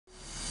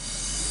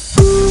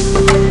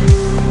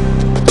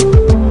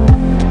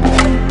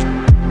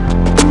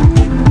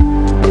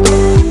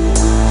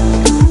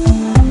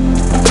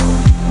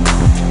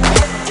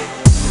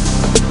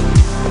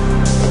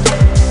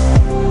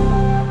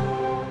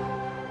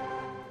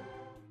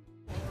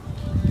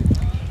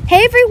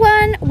Hey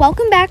everyone,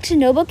 welcome back to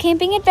Noble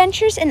Camping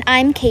Adventures, and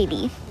I'm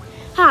Katie.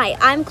 Hi,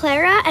 I'm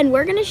Clara, and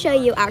we're going to show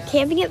you our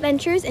camping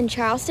adventures in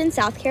Charleston,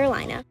 South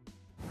Carolina.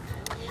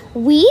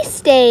 We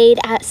stayed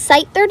at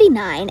Site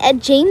 39 at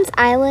James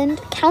Island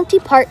County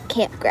Park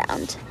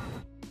Campground.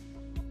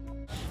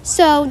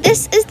 So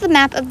this is the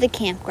map of the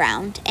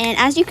campground, and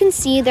as you can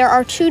see, there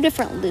are two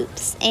different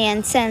loops.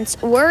 And since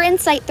we're in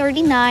Site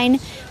 39,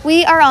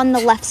 we are on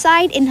the left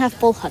side and have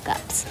full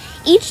hookups.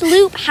 Each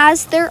loop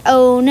has their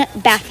own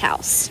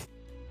bathhouse.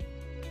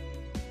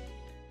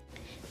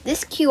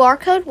 This QR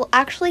code will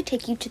actually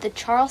take you to the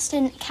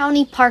Charleston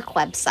County Park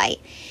website.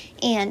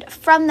 And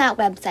from that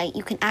website,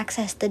 you can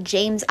access the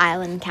James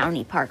Island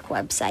County Park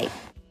website.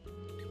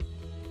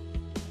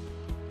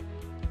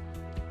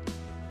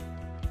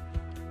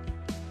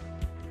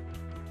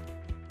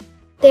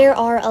 There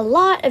are a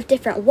lot of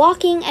different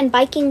walking and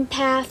biking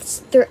paths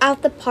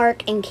throughout the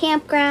park and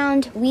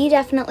campground. We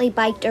definitely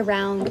biked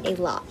around a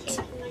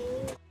lot.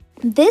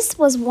 This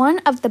was one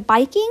of the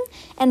biking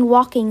and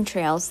walking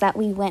trails that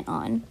we went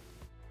on.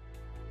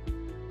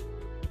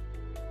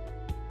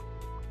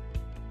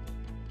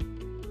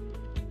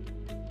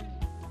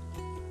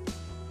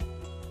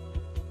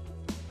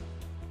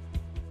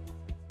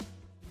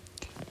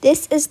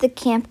 This is the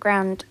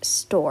campground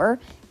store.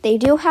 They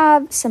do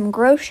have some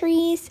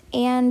groceries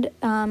and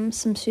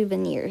some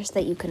souvenirs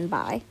that you can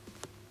buy.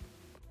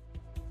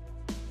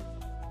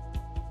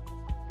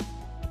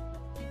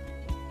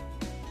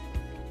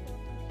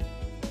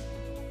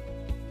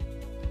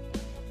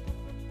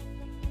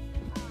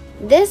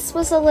 This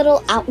was a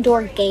little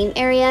outdoor game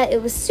area.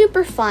 It was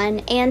super fun,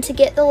 and to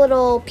get the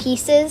little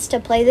pieces to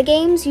play the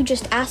games, you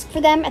just ask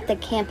for them at the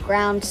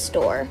campground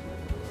store.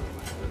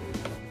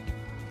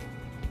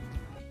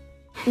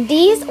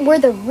 These were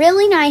the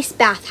really nice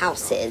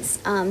bathhouses.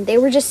 They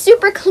were just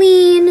super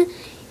clean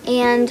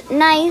and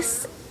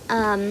nice.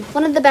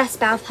 One of the best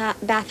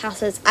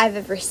bathhouses I've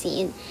ever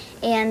seen.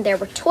 And there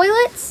were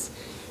toilets,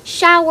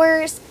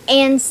 showers,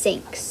 and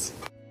sinks.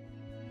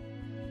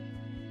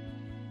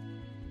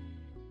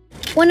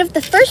 One of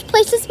the first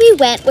places we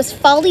went was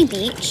Folly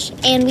Beach,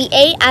 and we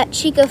ate at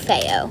Chico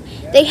Feo.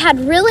 They had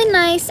really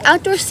nice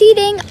outdoor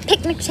seating,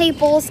 picnic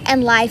tables,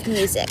 and live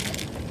music.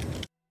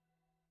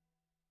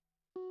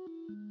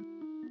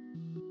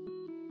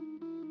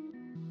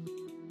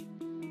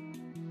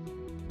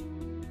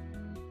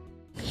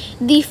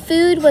 The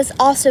food was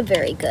also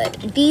very good.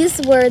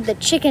 These were the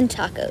chicken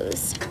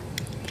tacos.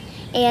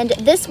 And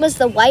this was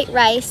the white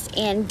rice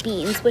and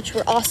beans, which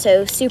were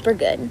also super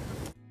good.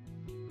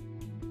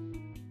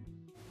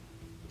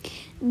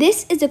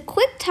 This is a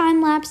quick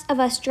time lapse of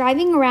us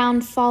driving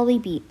around Folly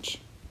Beach.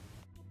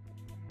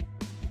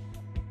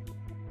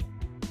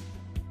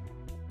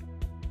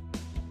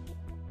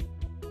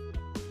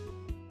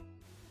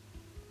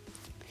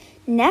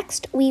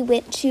 Next, we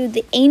went to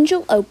the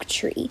Angel Oak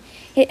Tree.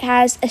 It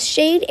has a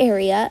shade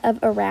area of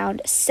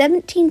around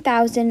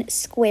 17,000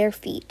 square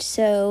feet,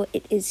 so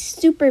it is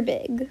super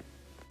big.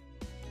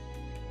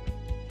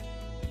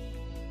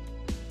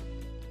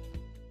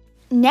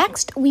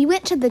 Next, we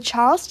went to the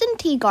Charleston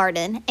Tea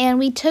Garden, and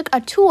we took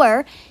a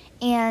tour,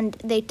 and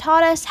they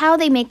taught us how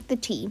they make the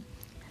tea.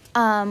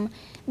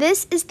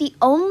 This is the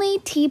only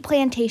tea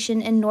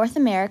plantation in North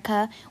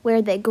America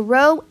where they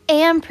grow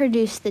and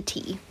produce the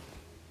tea.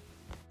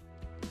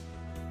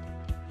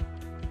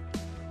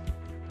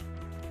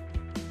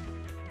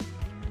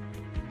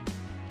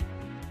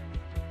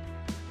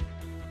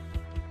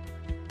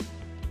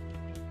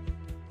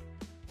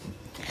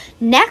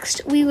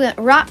 Next, we went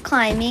rock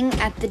climbing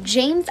at the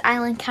James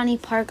Island County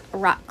Park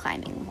rock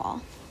climbing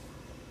wall.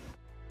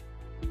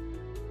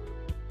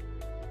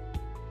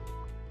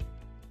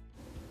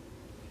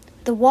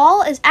 The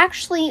wall is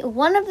actually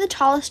one of the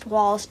tallest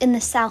walls in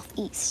the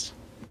southeast.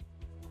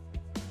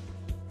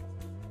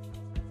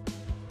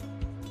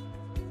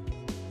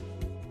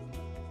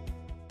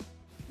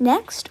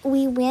 Next,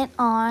 we went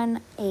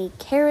on a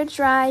carriage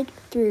ride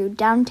through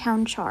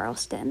downtown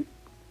Charleston.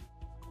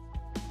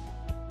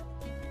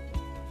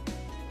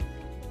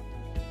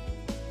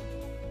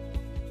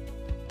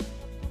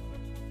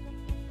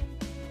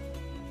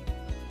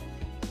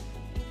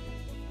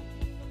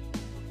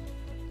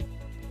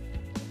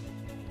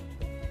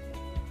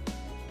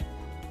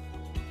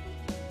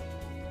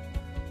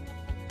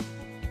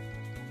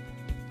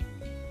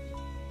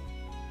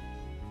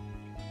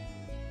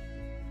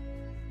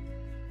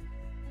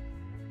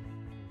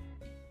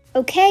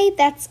 Okay,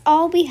 that's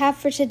all we have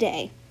for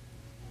today.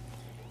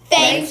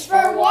 Thanks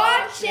for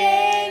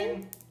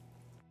watching!